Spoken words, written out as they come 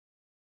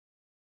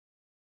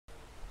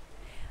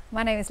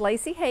My name is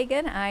Lacy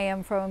Hagan. I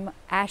am from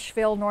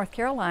Asheville, North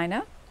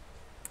Carolina,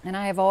 and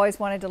I have always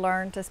wanted to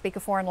learn to speak a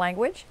foreign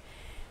language.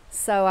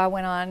 So I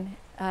went on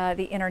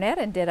the internet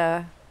and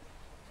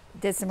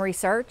did some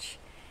research,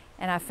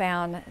 and I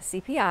found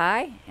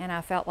CPI, and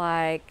I felt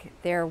like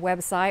their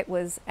website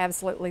was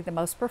absolutely the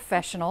most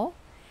professional.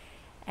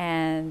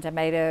 And I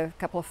made a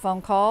couple of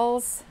phone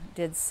calls,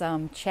 did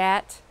some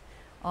chat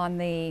on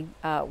the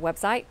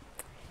website,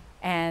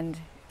 and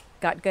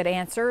got good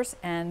answers,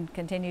 and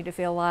continued to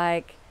feel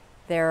like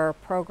their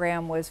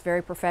program was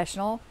very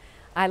professional.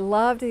 I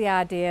loved the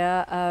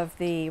idea of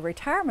the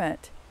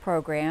retirement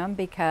program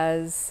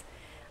because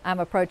I'm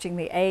approaching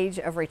the age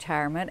of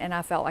retirement, and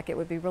I felt like it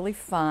would be really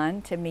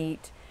fun to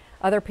meet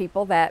other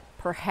people that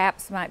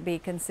perhaps might be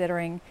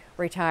considering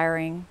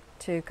retiring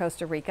to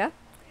Costa Rica.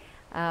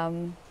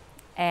 And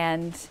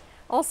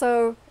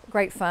also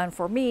great fun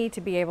for me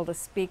to be able to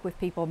speak with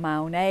people my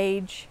own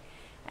age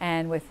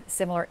and with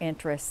similar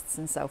interests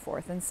and so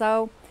forth. And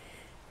so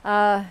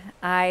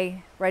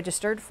I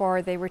registered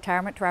for the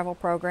retirement travel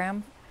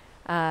program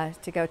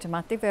to go to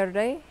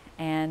Monteverde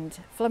and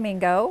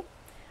Flamingo,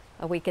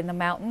 a week in the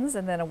mountains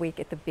and then a week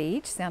at the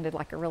beach. Sounded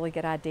like a really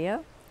good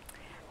idea.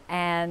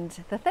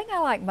 And the thing I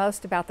like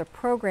most about the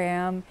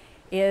program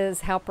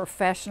is how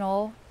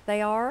professional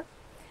they are.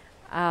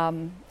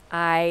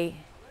 I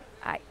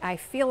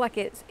feel like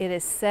it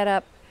is set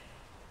up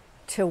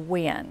to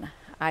win.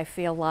 I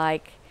feel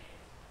like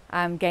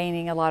I'm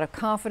gaining a lot of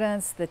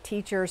confidence. The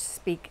teachers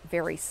speak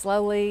very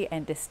slowly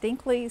and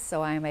distinctly,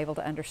 so I am able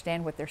to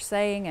understand what they're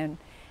saying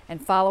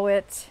and follow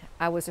it.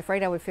 I was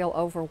afraid I would feel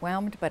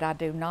overwhelmed, but I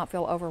do not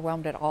feel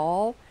overwhelmed at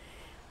all.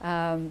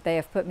 They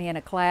have put me in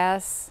a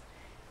class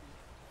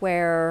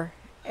where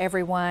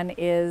everyone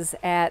is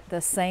at the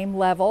same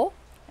level,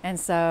 and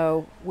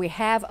so we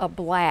have a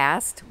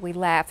blast. We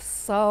laugh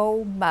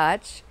so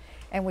much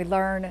and we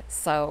learn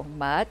so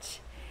much.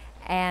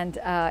 And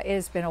it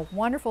has been a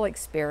wonderful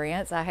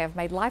experience. I have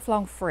made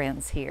lifelong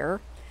friends here.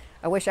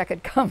 I wish I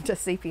could come to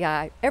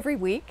CPI every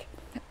week.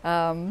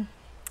 I'm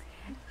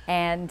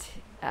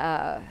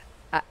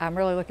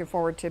really looking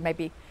forward to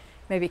maybe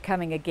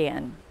coming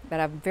again. But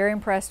I'm very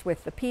impressed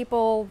with the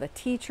people, the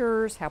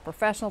teachers, how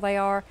professional they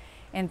are,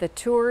 and the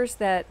tours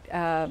that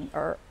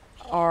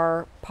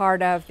are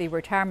part of the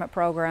retirement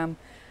program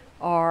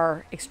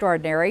are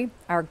extraordinary.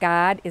 Our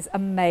guide is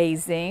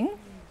amazing,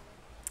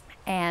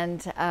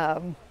 and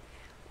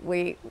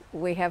we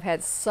have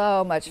had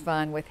so much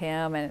fun with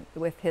him and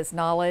with his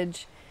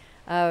knowledge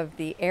of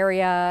the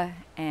area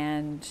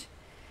and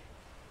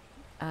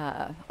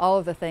all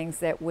of the things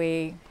that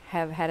we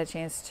have had a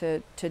chance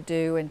to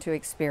do and to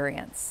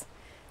experience.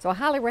 So I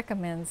highly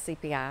recommend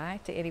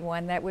CPI to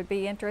anyone that would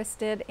be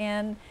interested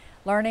in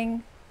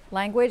learning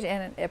language,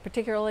 and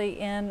particularly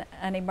in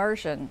an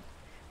immersion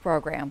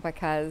program,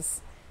 because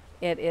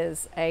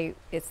it's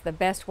the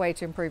best way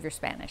to improve your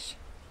Spanish.